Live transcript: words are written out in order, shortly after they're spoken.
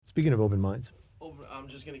Speaking of open minds. I'm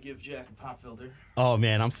just going to give Jack a pop filter. Oh,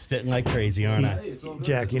 man, I'm spitting like crazy, aren't I? Hey, it's all good.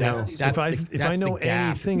 Jack, you know, That's if I know the gap.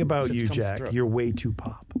 anything about Just you, comes Jack, through. you're way too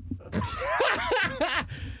pop.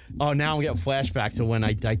 Oh, now I'm getting flashbacks to when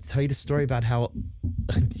I tell you the story about how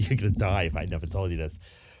you're going to die if I never told you this.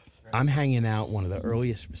 I'm hanging out one of the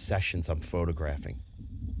earliest sessions I'm photographing.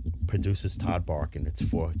 Produces Todd Barkin. It's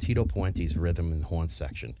for Tito Puente's Rhythm and Horn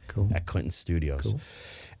section at Clinton Studios. Cool.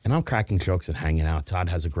 And I'm cracking jokes and hanging out. Todd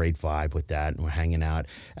has a great vibe with that, and we're hanging out.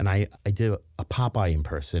 And I did a Popeye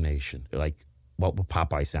impersonation, like what would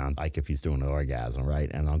Popeye sound like if he's doing an orgasm, right?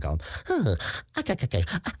 And I'm going,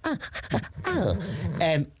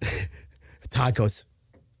 and Todd goes,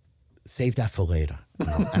 save that for later.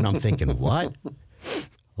 And I'm thinking, what?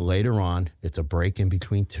 Later on, it's a break in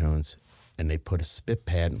between tunes, and they put a spit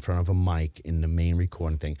pad in front of a mic in the main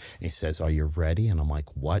recording thing. And he says, are you ready? And I'm like,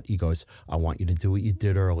 what? He goes, I want you to do what you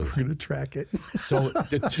did earlier. We're going to track it. So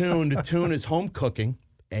the tune is Home Cooking,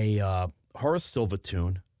 a Horace Silver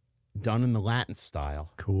tune done in the Latin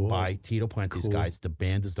style by Tito Puente's guys. The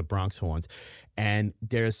band is the Bronx Horns. And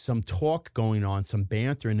there's some talk going on, some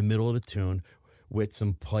banter in the middle of the tune with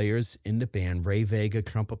some players in the band. Ray Vega,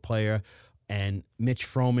 trumpet player, and Mitch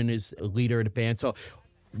Froman is the leader of the band. So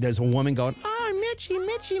there's a woman going, Mitchy,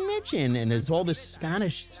 and there's all this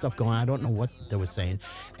Spanish stuff going on. I don't know what they were saying.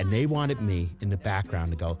 And they wanted me in the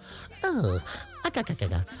background to go,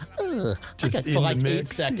 Just for like the 8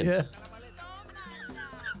 mix. seconds. Yeah.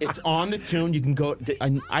 It's on the tune. You can go.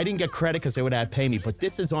 I didn't get credit because they would have to pay me, but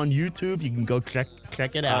this is on YouTube. You can go check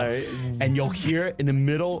it out, and you'll hear in the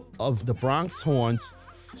middle of the Bronx Horns,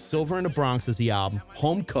 "Silver in the Bronx" is the album.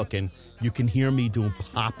 Home Cooking. You can hear me doing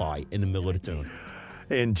Popeye in the middle of the tune.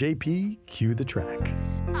 And JP, cue the track.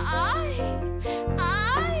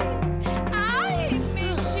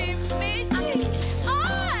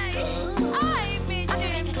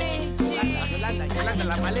 Yolanda,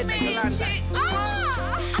 la maleta, Yolanda.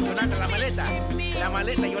 Yolanda, la maleta. La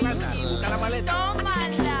maleta, Yolanda. Busca la maleta.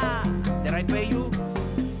 Tómala. Did I pay you?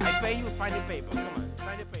 I pay you. Find the paper. Come on.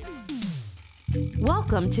 Find the paper.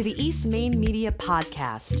 Welcome to the East Main Media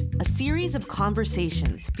Podcast, a series of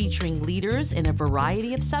conversations featuring leaders in a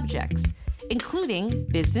variety of subjects, including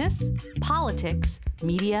business, politics,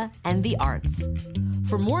 media, and the arts.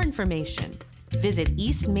 For more information, visit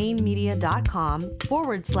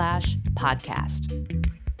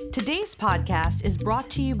eastmainmedia.com/podcast. Today's podcast is brought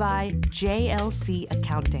to you by JLC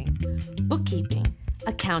Accounting, bookkeeping,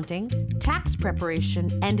 accounting, tax preparation,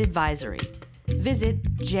 and advisory. Visit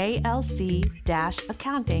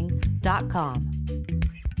jlc-accounting.com.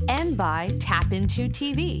 And by Tap Into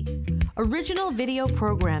TV, original video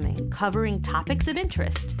programming covering topics of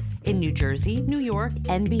interest in New Jersey, New York,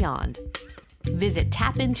 and beyond. Visit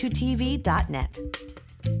tapintotv.net.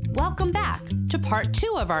 Welcome back to part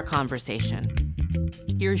 2 of our conversation.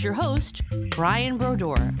 Here's your host, Brian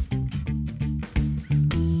Brodeur.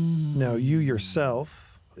 Now, you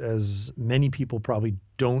yourself, as many people probably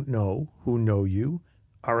don't know who know you,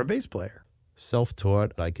 are a bass player.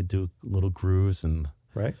 Self-taught. I could do little grooves and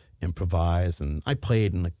improvise, and I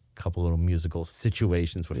played in a couple little musical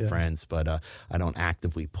situations with friends, but I don't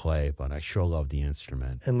actively play, but I sure love the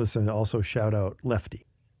instrument. And listen, also shout out Lefty.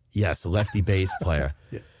 Yes, a lefty bass player.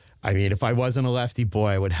 I mean, if I wasn't a lefty boy,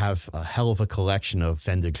 I would have a hell of a collection of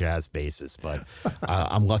Fender jazz basses, but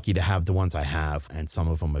I'm lucky to have the ones I have, and some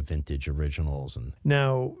of them are vintage originals. And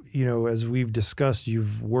now, you know, as we've discussed,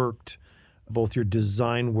 you've worked both your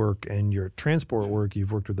design work and your transport work.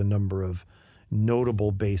 You've worked with a number of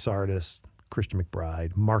notable bass artists, Christian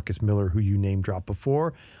McBride, Marcus Miller, who you name dropped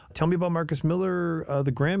before. Tell me about Marcus Miller,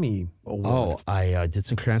 the Grammy Award. Oh, I did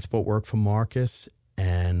some transport work for Marcus.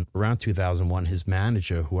 And around 2001, his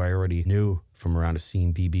manager, who I already knew from around a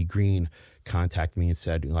scene, B.B. Green, contacted me and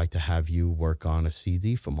said, we'd like to have you work on a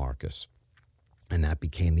CD for Marcus. And that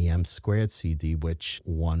became the M Squared CD, which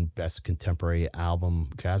won Best Contemporary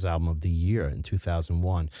Jazz Album of the Year in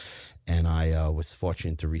 2001. And I was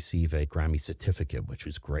fortunate to receive a Grammy certificate, which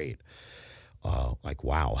was great. Wow.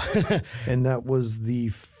 And that was the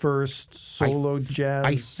first solo jazz?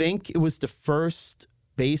 I think it was the first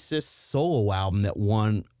bassist solo album that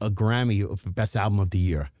won a Grammy for Best Album of the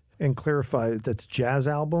Year. And clarify, that's jazz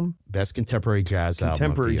album? Best Contemporary Jazz Album.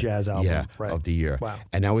 Contemporary Jazz Album, of the year. Wow.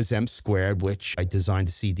 And that was M Squared, which I designed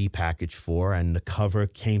a CD package for, and the cover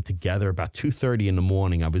came together about 2:30 in the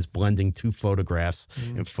morning. I was blending 2 photographs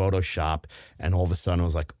in Photoshop, and all of a sudden I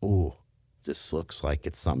was like, ooh, this looks like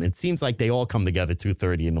it's something. It seems like they all come together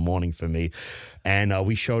 2:30 in the morning for me. And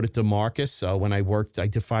we showed it to Marcus. When I worked, I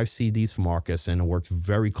did 5 CDs for Marcus, and I worked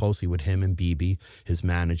very closely with him and BB, his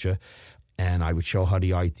manager. And I would show her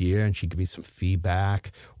the idea and she'd give me some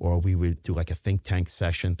feedback, or we would do like a think tank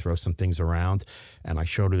session, throw some things around. And I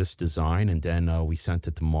showed her this design, and then we sent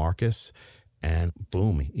it to Marcus, and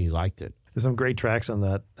boom, he liked it. There's some great tracks on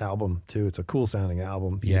that album too. It's a cool sounding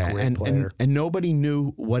album. He's a great player. And nobody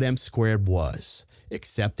knew what M Squared was,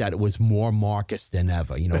 except that it was more Marcus than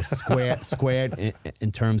ever. You know, squared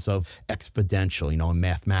in terms of exponential, you know, in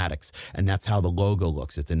mathematics. And that's how the logo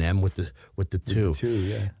looks. It's an M with the two. With the two,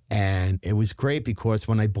 yeah. And it was great because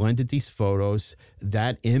when I blended these photos,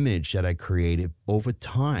 that image that I created over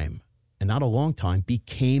time, and not a long time,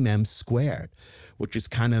 became M Squared, which is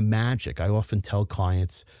kind of magic. I often tell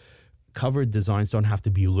clients, cover designs don't have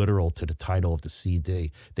to be literal to the title of the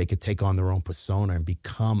CD. They could take on their own persona and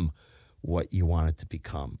become what you want it to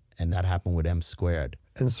become. And that happened with M Squared.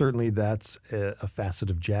 And certainly that's a facet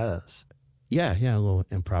of jazz. Yeah, a little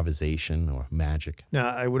improvisation or magic. Now,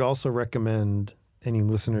 I would also recommend any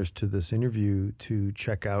listeners to this interview to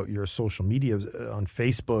check out your social media. On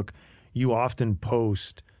Facebook, you often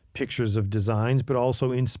post pictures of designs, but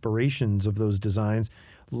also inspirations of those designs.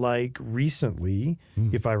 Like recently,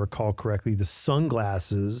 if I recall correctly, the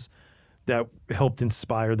sunglasses that helped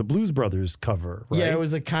inspire the Blues Brothers cover, right? Yeah, it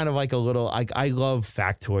was a kind of like a little, I love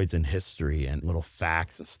factoids and history and little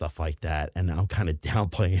facts and stuff like that. And I'm kind of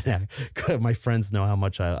downplaying that. My friends know how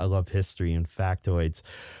much I love history and factoids.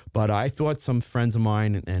 But I thought some friends of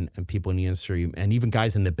mine and people in the industry and even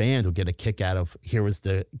guys in the band would get a kick out of, here was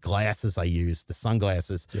the glasses I used, the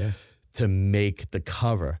sunglasses, to make the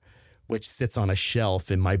cover, which sits on a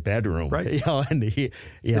shelf in my bedroom. Right.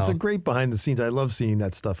 It's a great behind the scenes. I love seeing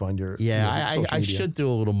that stuff on your social media. I should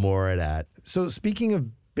do a little more of that. So speaking of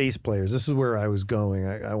bass players, this is where I was going.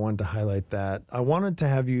 I wanted to highlight that. I wanted to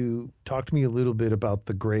have you talk to me a little bit about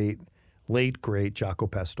the late great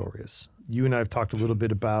Jaco Pastorius. You and I have talked a little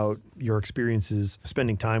bit about your experiences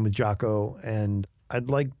spending time with Jaco, and I'd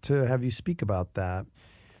like to have you speak about that.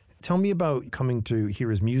 Tell me about coming to hear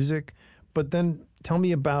his music, but then tell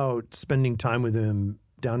me about spending time with him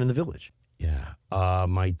down in the Village. Yeah.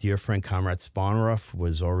 My dear friend Conrad Sponroff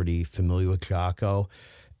was already familiar with Jaco.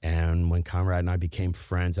 And when Conrad and I became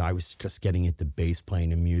friends, I was just getting into bass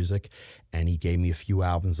playing and music. And he gave me a few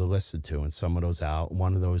albums to listen to. And some of those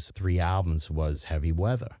one of those 3 albums was Heavy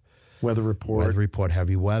Weather. Weather Report,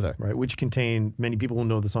 Heavy Weather. Right, which contained, many people will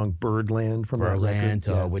know the song Birdland from that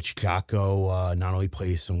record. Which Jaco not only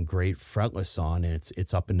plays some great fretless on, and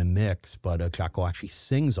it's up in the mix, but Jaco actually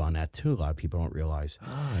sings on that too. A lot of people don't realize.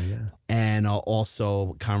 And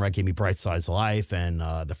also, Conrad gave me Bright Side's Life and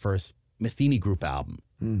the first Metheny Group album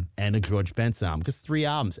and a George Benson album, because 3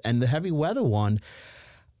 albums. And the Heavy Weather one,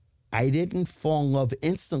 I didn't fall in love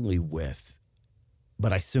instantly with,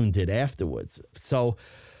 but I soon did afterwards. So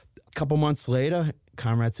a couple months later,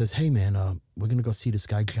 Conrad says, hey, man, we're going to go see this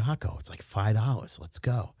guy, Jaco. It's like $5. Let's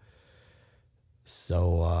go.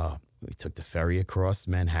 So we took the ferry across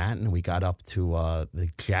Manhattan, and we got up to the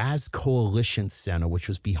Jazz Coalition Center, which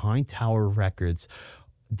was behind Tower Records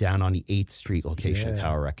down on the 8th Street location of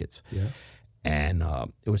Tower Records. Yeah. And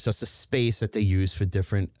it was just a space that they used for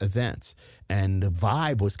different events. And the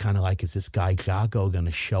vibe was kind of like, is this guy Jaco going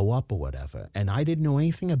to show up or whatever? And I didn't know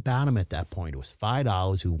anything about him at that point. It was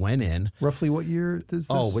 $5 who went in. Roughly what year is this?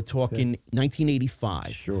 Oh, we're talking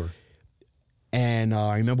 1985. Sure. And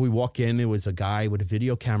I remember we walk in, there was a guy with a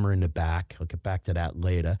video camera in the back. I'll get back to that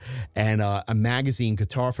later. And a magazine,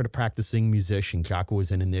 Guitar for the Practicing Musician. Jaco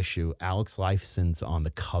was in an issue. Alex Lifeson's on the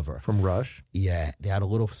cover. From Rush? Yeah. They had a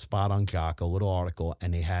little spot on Jaco, a little article,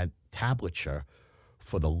 and they had tablature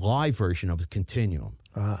for the live version of Continuum,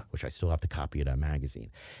 which I still have the copy of that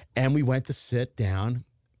magazine. And we went to sit down.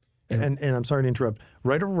 And I'm sorry to interrupt.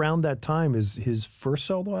 Right around that time is his first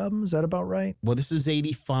solo album. Is that about right? Well, this is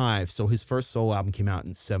 85, so his first solo album came out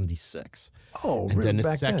in 76. Oh, and then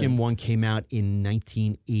the second one came out in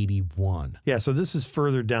 1981. Yeah, so this is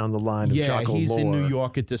further down the line of Jaco lore. Yeah, he's in New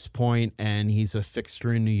York at this point, and he's a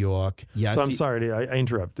fixture in New York. Yeah, so I'm sorry, I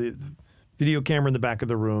interrupt. The video camera in the back of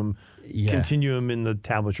the room, Continuum in the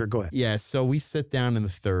tablature. Go ahead. Yeah, so we sit down in the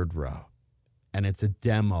 3rd row. And it's a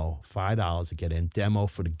demo, $5 to get in, demo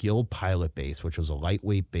for the Guild Pilot bass, which was a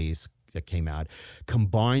lightweight bass that came out,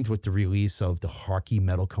 combined with the release of the Harkey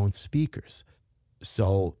Metal Cone speakers.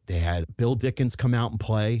 So they had Bill Dickens come out and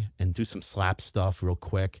play and do some slap stuff real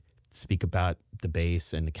quick, speak about the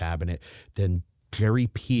bass and the cabinet. Then Jerry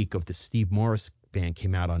Peak of the Steve Morris Band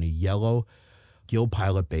came out on a yellow Guild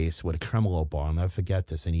Pilot bass with a tremolo bar. I'll never forget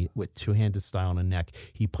this. And he, with two-handed style on the neck,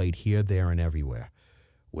 he played Here, There, and Everywhere,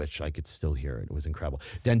 which I could still hear it. It was incredible.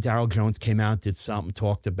 Then Daryl Jones came out, did something,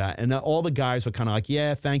 talked about, and all the guys were kind of like,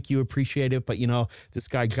 yeah, thank you, appreciate it. But, this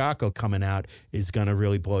guy Jocko coming out is going to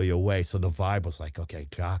really blow you away. So the vibe was like, okay,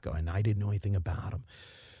 Jocko. And I didn't know anything about him.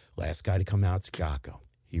 Last guy to come out is Jocko.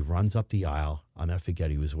 He runs up the aisle. I'll never forget,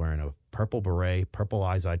 he was wearing a purple beret, purple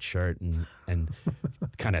eyes-eyed shirt, and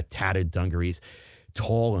kind of tattered dungarees,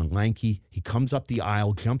 tall and lanky. He comes up the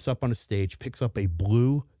aisle, jumps up on the stage, picks up a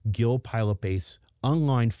blue Gill pilot bass,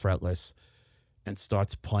 unlined fretless, and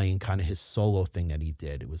starts playing kind of his solo thing that he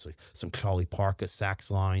did. It was like some Charlie Parker sax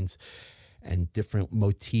lines and different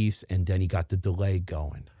motifs, and then he got the delay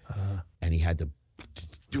going. And he had the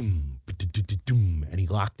doom, doom, and he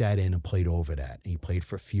locked that in and played over that. And he played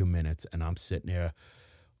for a few minutes, and I'm sitting there,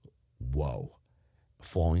 whoa,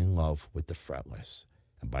 falling in love with the fretless.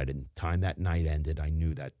 And by the time that night ended, I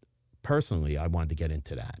knew that personally I wanted to get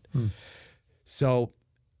into that. So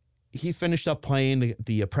he finished up playing.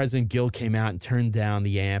 The President Gill came out and turned down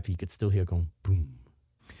the amp. You could still hear going boom,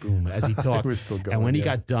 boom as he talked. It was still going, and when he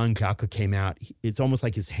got done, Jocko came out. It's almost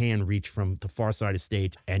like his hand reached from the far side of the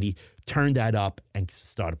stage, and he turned that up and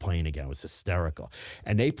started playing again. It was hysterical.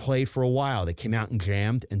 And they played for a while. They came out and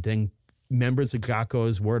jammed, and then members of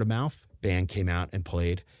Jocko's Word of Mouth band came out and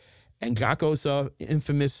played. And Jocko's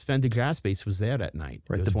infamous Fender Jazz bass was there that night.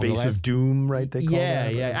 Right, the bass of doom, right? They called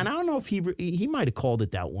that. Yeah. And I don't know if he might have called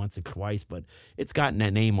it that once or twice, but it's gotten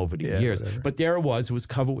that name over the years. Whatever. But there it was. It was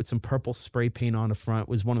covered with some purple spray paint on the front. It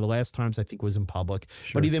was one of the last times I think it was in public.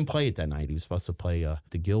 Sure. But he didn't play it that night. He was supposed to play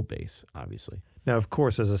the Gill bass, obviously. Now, of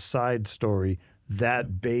course, as a side story,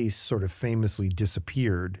 that bass sort of famously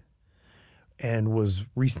disappeared and was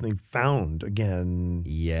recently found again.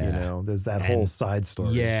 Yeah. There's that whole side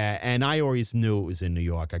story. Yeah, and I always knew it was in New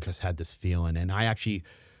York. I just had this feeling. And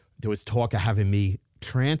there was talk of having me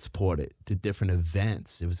transport it to different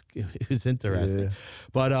events. It was interesting. Yeah.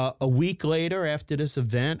 But a week later, after this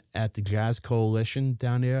event at the Jazz Coalition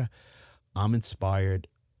down there, I'm inspired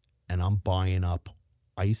and I'm buying up.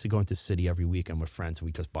 I used to go into the city every weekend with friends and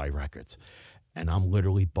we just buy records. And I'm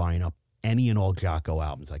literally buying up any and all Jocko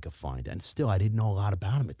albums I could find. And still, I didn't know a lot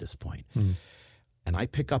about him at this point. And I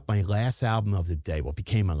pick up my last album of the day, what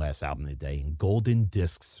became my last album of the day, in Golden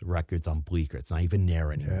Discs Records on Bleecker. It's not even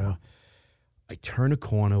there anymore. Yeah. I turn a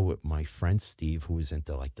corner with my friend Steve, who was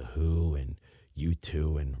into like The Who and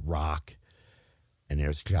U2 and rock. And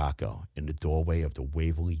there's Jocko in the doorway of the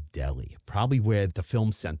Waverly Deli, probably where the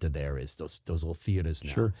film center there is, those little theaters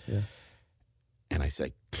now. Sure, yeah. And I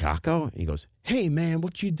say, Jocko? And he goes, hey, man,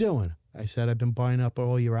 what you doing? I said, I've been buying up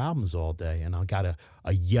all your albums all day, and I got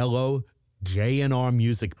a yellow J&R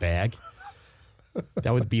music bag.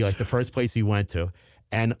 That would be like the first place he went to.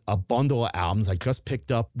 And a bundle of albums. I just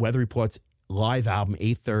picked up Weather Report's live album,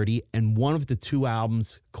 830, and one of the two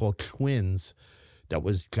albums called Twins that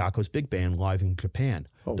was Jocko's big band live in Japan,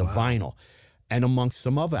 vinyl, and amongst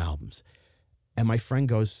some other albums. And my friend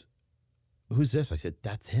goes, who's this? I said,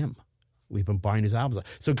 that's him. We've been buying his albums.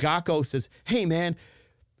 So Jocko says, hey, man,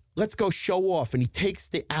 let's go show off. And he takes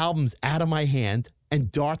the albums out of my hand and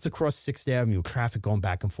darts across 6th Avenue, traffic going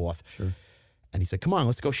back and forth. Sure. And he said, come on,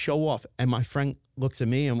 let's go show off. And my friend looks at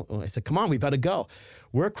me and I said, come on, we better go.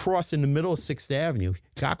 We're crossing the middle of 6th Avenue.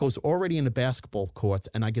 Jocko's already in the basketball courts,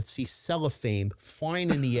 and I could see cellophane flying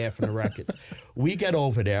in the air from the records. We get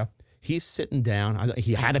over there. He's sitting down.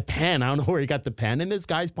 He had a pen. I don't know where he got the pen. And there's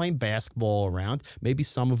guys playing basketball around. Maybe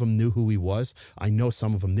some of them knew who he was. I know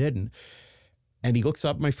some of them didn't. And he looks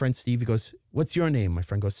up at my friend Steve. He goes, what's your name? My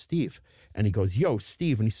friend goes, Steve. And he goes, yo,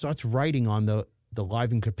 Steve. And he starts writing on the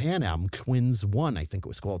Live in Japan album, Twins 1, I think it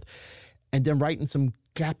was called. And then writing some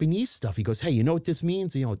Japanese stuff. He goes, hey, you know what this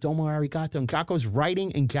means? Domo arigato. And Jocko's writing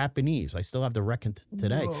in Japanese. I still have the record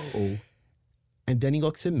today. Whoa. And then he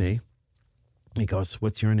looks at me. He goes,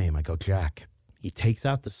 what's your name? I go, Jack. He takes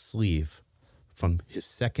out the sleeve from his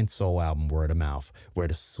second solo album, Word of Mouth, where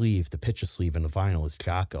the picture sleeve and the vinyl is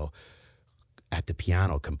Jocko at the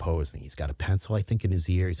piano composing. He's got a pencil, I think, in his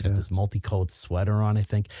ear. He's got this multicolored sweater on, I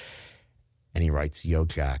think. And he writes, yo,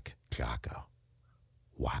 Jack, Jocko.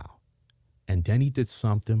 Wow. And then he did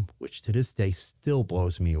something which to this day still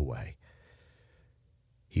blows me away.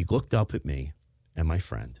 He looked up at me and my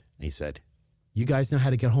friend, and he said, you guys know how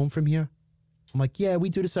to get home from here? I'm like, yeah, we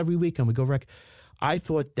do this every weekend. We go wreck. I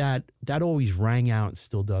thought that always rang out and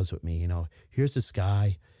still does with me. Here's this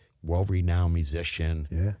guy, world-renowned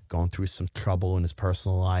musician, going through some trouble in his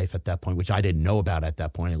personal life at that point, which I didn't know about at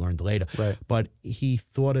that point. I learned later. Right. But he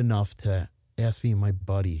thought enough to ask me and my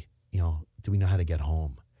buddy, do we know how to get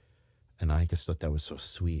home? And I just thought that was so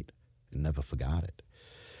sweet and never forgot it.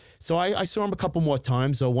 So I saw him a couple more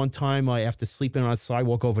times. One time, after sleeping on a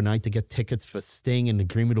sidewalk overnight to get tickets for Sting in the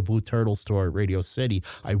Dream of the Blue Turtles tour at Radio City,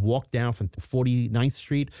 I walked down from 49th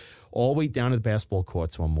Street all the way down to the basketball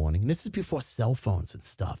courts one morning. And this is before cell phones and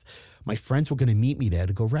stuff. My friends were going to meet me there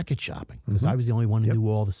to go record shopping because I was the only one who knew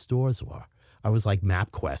where all the stores were. I was like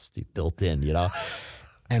MapQuest built in, you know.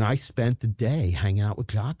 And I spent the day hanging out with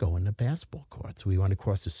Jaco in the basketball courts. We went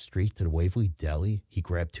across the street to the Waverly Deli. He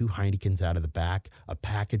grabbed 2 Heinekens out of the back, a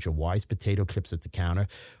package of Wise potato chips at the counter,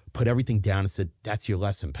 put everything down and said, "That's your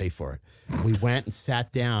lesson, pay for it." And we went and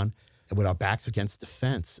sat down with our backs against the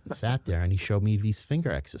fence and sat there, and he showed me these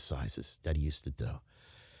finger exercises that he used to do.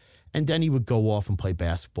 And then he would go off and play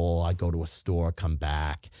basketball. I'd go to a store, come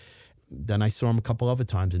back. Then I saw him a couple other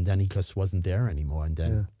times, and then he just wasn't there anymore. And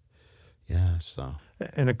then... Yeah, so.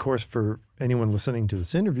 And of course, for anyone listening to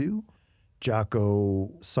this interview,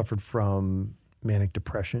 Jaco suffered from manic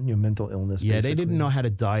depression, mental illness. Yeah, basically. They didn't know how to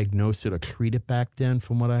diagnose it or treat it back then,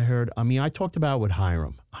 from what I heard. I mean, I talked about it with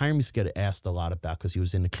Hiram. Hiram used to get asked a lot about because he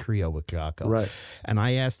was in the trio with Jaco. Right. And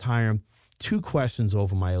I asked Hiram 2 questions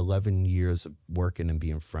over my 11 years of working and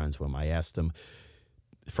being friends with him. I asked him,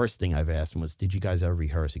 the first thing I've asked him was, "Did you guys ever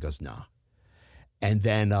rehearse?" He goes, "No." And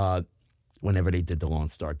then... whenever they did the Lone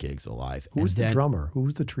Star gigs alive. Who was the drummer? Who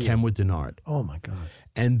was the trio? Kenwood Denard. Oh, my God.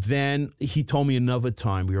 And then he told me another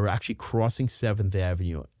time, we were actually crossing 7th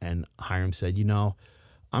Avenue, and Hiram said,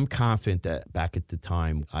 I'm confident that back at the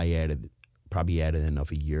time I probably added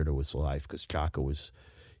another year to his life because Jaco was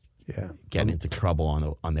getting into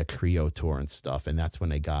trouble on their trio tour and stuff, and that's when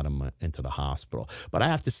they got him into the hospital. But I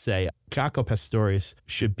have to say, Jaco Pastorius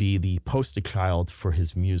should be the poster child for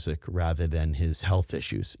his music rather than his health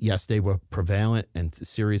issues. Yes, they were prevalent and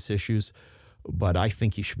serious issues, but I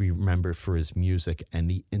think he should be remembered for his music and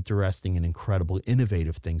the interesting and incredible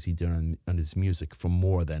innovative things he did on his music for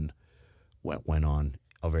more than what went on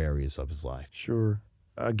other areas of his life. Sure.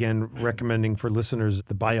 Again, recommending for listeners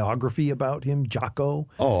the biography about him, Jaco.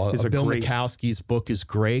 Bill Mikowski's book is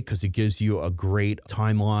great because it gives you a great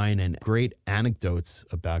timeline and great anecdotes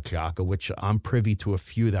about Jaco, which I'm privy to a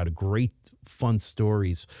few that are great, fun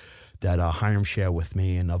stories that Hiram shared with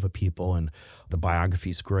me and other people. And the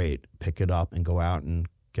biography's great. Pick it up and go out and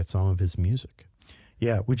get some of his music.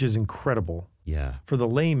 Yeah, which is incredible. Yeah. For the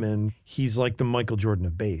layman, he's like the Michael Jordan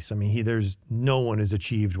of bass. I mean, there's no one has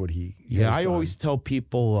achieved what he has I done. always tell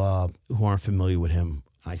people who aren't familiar with him,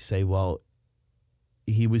 I say, well,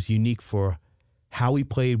 he was unique for how he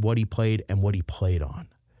played, what he played, and what he played on.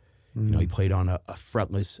 He played on a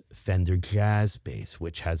fretless Fender jazz bass,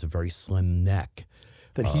 which has a very slim neck.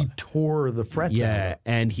 That he tore the frets out. Yeah,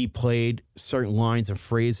 and he played certain lines and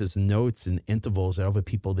phrases and notes and intervals that other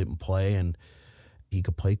people didn't play, and he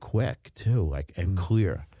could play quick too, and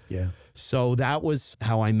clear. Yeah. So that was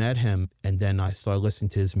how I met him, and then I started listening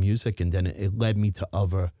to his music, and then it led me to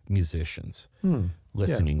other musicians,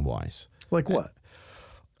 listening-wise. Like what?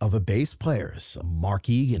 Other bass players, Mark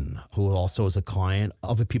Egan, who also is a client,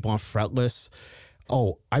 other people on Fretless.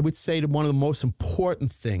 Oh, I would say that one of the most important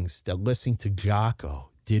things that listening to Jaco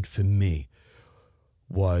did for me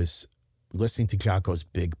was listening to Jaco's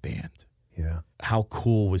big band. Yeah. How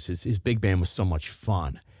cool was his big band was so much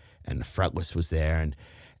fun, and the Fretless was there,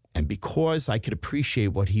 and because I could appreciate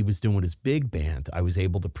what he was doing with his big band, I was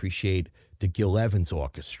able to appreciate the Gil Evans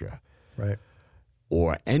Orchestra, right,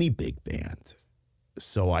 or any big band.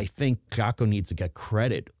 So I think Jaco needs to get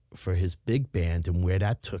credit for his big band and where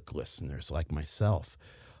that took listeners like myself.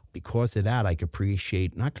 Because of that, I could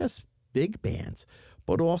appreciate not just big bands,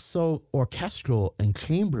 but also orchestral and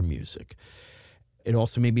chamber music. It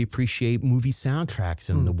also made me appreciate movie soundtracks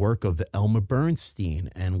and the work of Elmer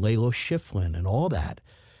Bernstein and Lalo Schifrin and all that.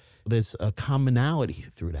 There's a commonality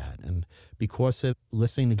through that. And because of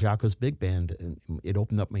listening to Jaco's big band, it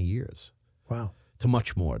opened up my ears. Wow. To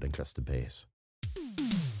much more than just the bass.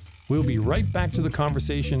 We'll be right back to the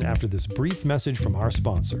conversation after this brief message from our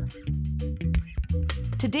sponsor.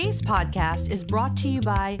 Today's podcast is brought to you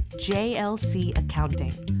by JLC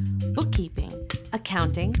Accounting. Bookkeeping,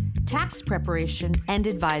 accounting, tax preparation, and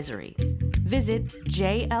advisory. Visit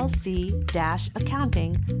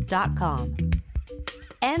jlc-accounting.com.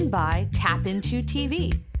 And by Tap Into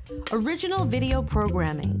TV, original video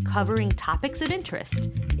programming covering topics of interest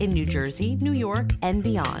in New Jersey, New York, and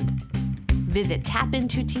beyond. Visit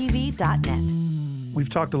tapintotv.net. We've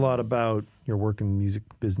talked a lot about your work in the music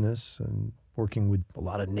business and working with a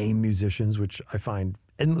lot of name musicians, which I find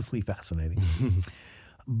endlessly fascinating.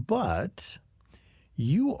 But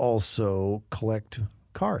you also collect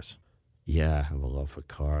cars. Yeah, I have a love for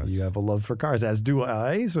cars. You have a love for cars, as do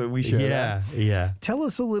I, so we share that. Yeah. Tell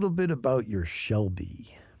us a little bit about your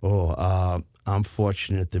Shelby. Oh, I'm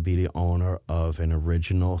fortunate to be the owner of an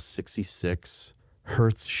original 66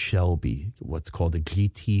 Hertz Shelby, what's called a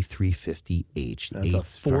GT350H. That's a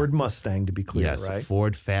Ford Mustang, to be clear, yes, right? a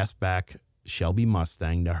Ford fastback Shelby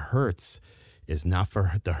Mustang. The Hertz is not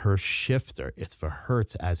for the Hertz shifter. It's for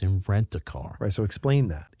Hertz as in rent-a-car. Right, so explain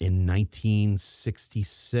that. In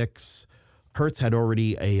 1966, Hertz had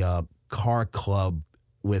already a car club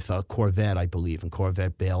with a Corvette, I believe, and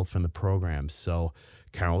Corvette bailed from the program. So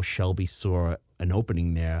Carroll Shelby saw an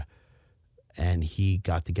opening there, and he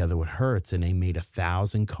got together with Hertz, and they made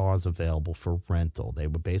 1,000 cars available for rental. They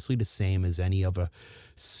were basically the same as any other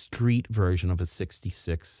street version of a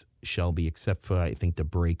 66 Shelby, except for, I think, the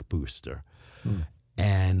brake booster.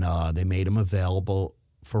 And they made them available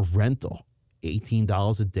for rental,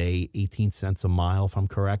 $18 a day, 18 cents a mile, if I'm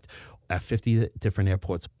correct, at 50 different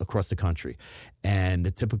airports across the country. And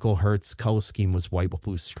the typical Hertz color scheme was white with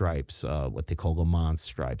blue stripes, what they call Le Mans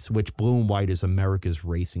stripes, which blue and white is America's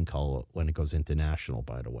racing color when it goes international,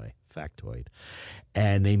 by the way, factoid.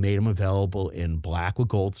 And they made them available in black with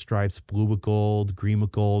gold stripes, blue with gold, green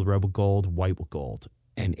with gold, red with gold, white with gold.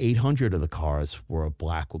 And 800 of the cars were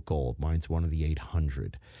black with gold. Mine's one of the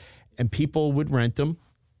 800. And people would rent them.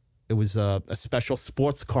 It was a special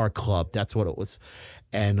sports car club. That's what it was.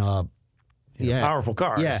 And Powerful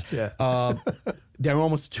cars. Yeah. They're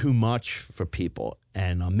almost too much for people.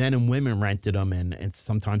 And men and women rented them, and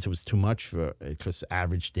sometimes it was too much for just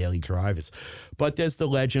average daily drivers. But there's the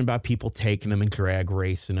legend about people taking them and drag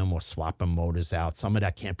racing them or swapping motors out. Some of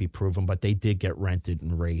that can't be proven, but they did get rented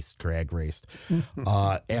and raced, drag raced.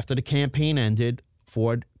 After the campaign ended,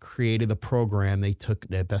 Ford created a program. They took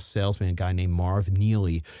their best salesman, a guy named Marv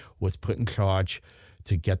Neely, was put in charge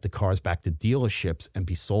to get the cars back to dealerships and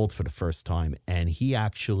be sold for the first time. And he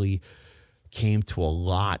actually came to a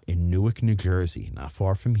lot in Newark, New Jersey, not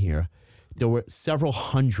far from here. There were several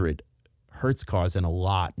hundred Hertz cars in a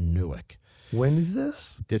lot in Newark. When is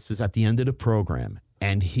this? This is at the end of the program.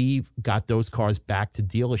 And he got those cars back to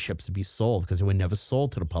dealerships to be sold because they were never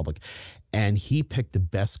sold to the public. And he picked the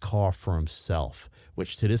best car for himself,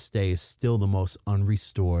 which to this day is still the most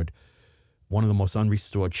unrestored, one of the most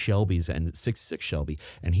unrestored Shelbys, and 66 Shelby.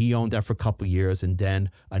 And he owned that for a couple of years. And then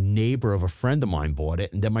a neighbor of a friend of mine bought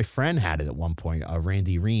it. And then my friend had it at one point,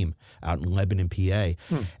 Randy Ream out in Lebanon, PA.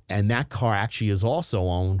 And that car actually is also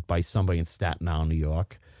owned by somebody in Staten Island, New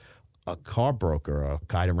York, a car broker, a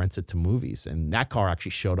guy that rents it to movies. And that car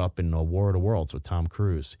actually showed up in War of the Worlds with Tom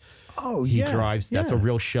Cruise. Oh, He yeah. drives, that's a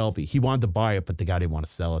real Shelby. He wanted to buy it, but the guy didn't want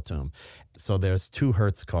to sell it to him. So there's 2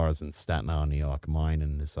 Hertz cars in Staten Island, New York, mine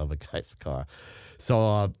and this other guy's car.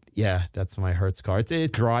 So, yeah, that's my Hertz car. It's a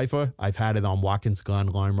driver. I've had it on Watkins Glen,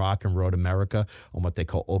 Lime Rock, and Road America on what they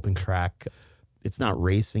call open track. It's not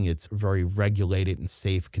racing. It's very regulated and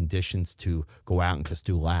safe conditions to go out and just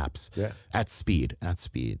do laps at speed.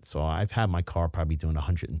 So I've had my car probably doing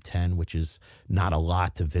 110, which is not a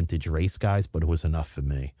lot to vintage race guys, but it was enough for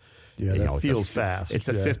me. Yeah, that feels fast. It's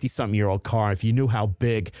a 50-something-year-old car. If you knew how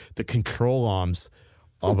big the control arms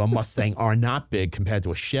of a Mustang are not big compared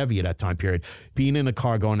to a Chevy at that time period, being in a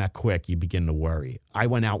car going that quick, you begin to worry. I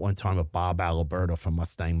went out one time with Bob Aliberto from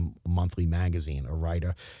Mustang Monthly magazine, a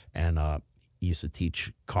writer, and he used to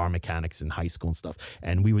teach car mechanics in high school and stuff,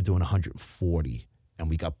 and we were doing 140. And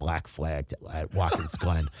we got black flagged at Watkins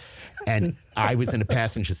Glen. And I was in the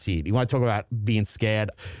passenger seat. You want to talk about being scared?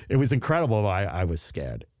 It was incredible. I was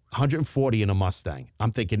scared. 140 in a Mustang.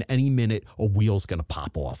 I'm thinking any minute a wheel's going to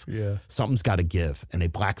pop off. Yeah. Something's got to give. And they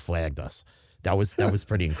black flagged us. That was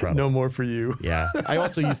pretty incredible. No more for you. Yeah. I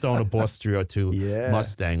also used to own a Boss 302 Yeah.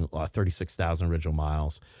 Mustang, 36,000 original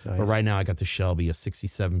miles. Nice. But right now I got the Shelby, a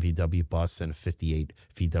 67 VW bus and a 58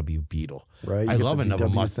 VW Beetle. Right, you I get love the another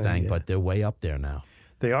VW Mustang, thing, yeah. but they're way up there now.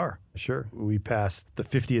 They are, sure. We passed the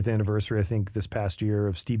 50th anniversary, I think, this past year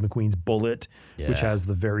of Steve McQueen's Bullitt, which Yeah. has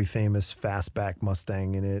the very famous fastback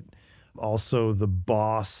Mustang in it. Also, the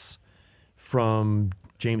Boss from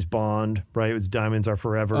James Bond, right? It was Diamonds Are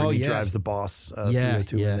Forever. Oh, and he yeah. drives the Boss Yeah,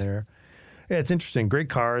 302 in there. Yeah, it's interesting. Great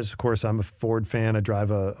cars. Of course, I'm a Ford fan. I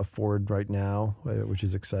drive a Ford right now, which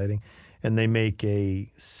is exciting. And they make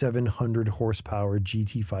a 700 horsepower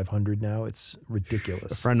GT500 now. It's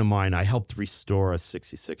ridiculous. A friend of mine, I helped restore a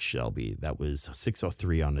 66 Shelby that was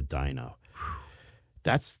 603 on the dyno.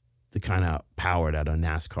 That's the kind of power that a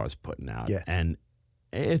NASCAR's putting out. Yeah. And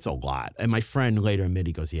it's a lot. And my friend later admitted,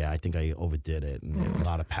 he goes, yeah, I think I overdid it. And a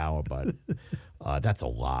lot of power, but that's a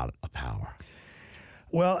lot of power.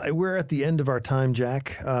 Well, we're at the end of our time,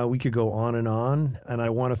 Jack. We could go on, and I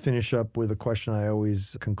want to finish up with a question I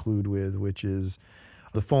always conclude with, which is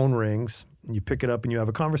the phone rings, you pick it up and you have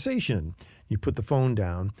a conversation. You put the phone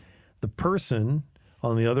down. The person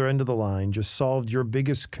on the other end of the line just solved your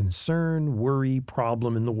biggest concern, worry,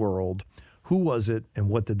 problem in the world, who was it and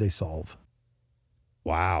what did they solve?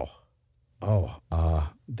 Wow. Oh,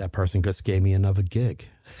 that person just gave me another gig.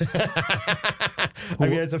 I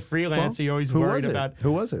mean, as a freelancer, you're always worried about.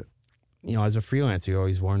 Who was it? You know, as a freelancer, you're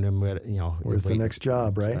always wondering, where's the next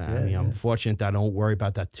job, right? I'm fortunate that I don't worry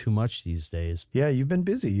about that too much these days. Yeah, you've been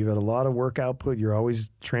busy. You've had a lot of work output. You're always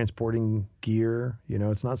transporting gear. You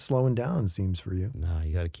know, it's not slowing down, it seems, for you. No,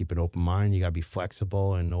 you got to keep an open mind. You got to be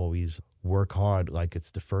flexible and always work hard like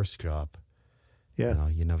it's the first job. Yeah. You know,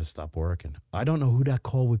 you never stop working. I don't know who that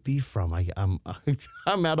call would be from. I'm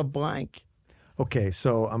out of blank. Okay,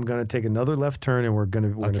 so I'm going to take another left turn, and we're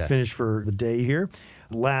going to finish for the day here.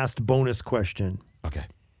 Last bonus question. Okay.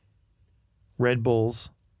 Red Bulls,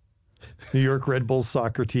 New York Red Bulls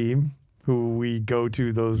soccer team, who we go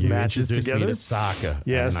to those matches together. Me to soccer.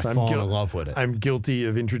 Yes, and I fall in love with it. I'm guilty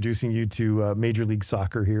of introducing you to Major League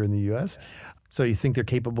Soccer here in the U.S. So you think they're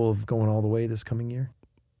capable of going all the way this coming year?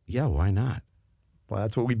 Yeah, why not? Well,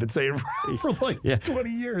 that's what we've been saying for 20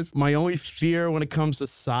 years. My only fear when it comes to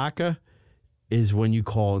soccer is when you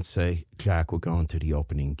call and say, Jack, we're going to the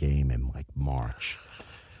opening game in like March.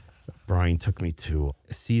 Brian took me to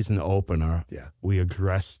a season opener. Yeah. We were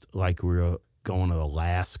dressed like we were going to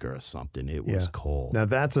Alaska or something. It was cold. Now,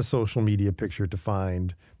 that's a social media picture to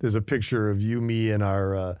find. There's a picture of you, me, and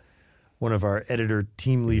our one of our editor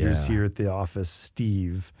team leaders here at the office,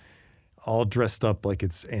 Steve, all dressed up like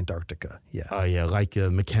it's Antarctica. Yeah. Oh, yeah, like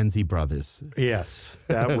Mackenzie Brothers. Yes.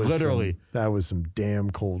 That was literally. That was some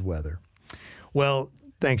damn cold weather. Well,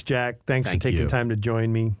 thanks, Jack. Thanks for taking you. time to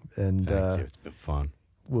join me. And Thank you. It's been fun.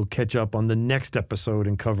 We'll catch up on the next episode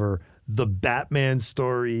and cover the Batman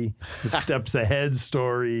story, the Steps Ahead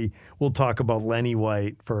story. We'll talk about Lenny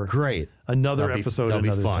White for another episode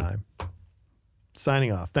another time.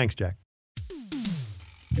 Signing off. Thanks, Jack.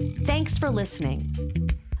 Thanks for listening.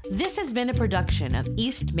 This has been a production of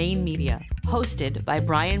East Main Media, hosted by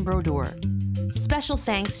Brian Brodeur. Special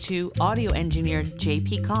thanks to audio engineer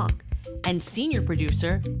J.P. Conk and senior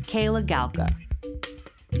producer Kayla Galka.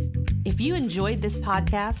 If you enjoyed this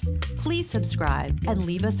podcast, please subscribe and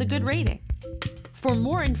leave us a good rating. For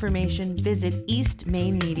more information, visit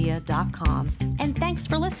eastmainmedia.com, and thanks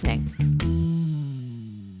for listening.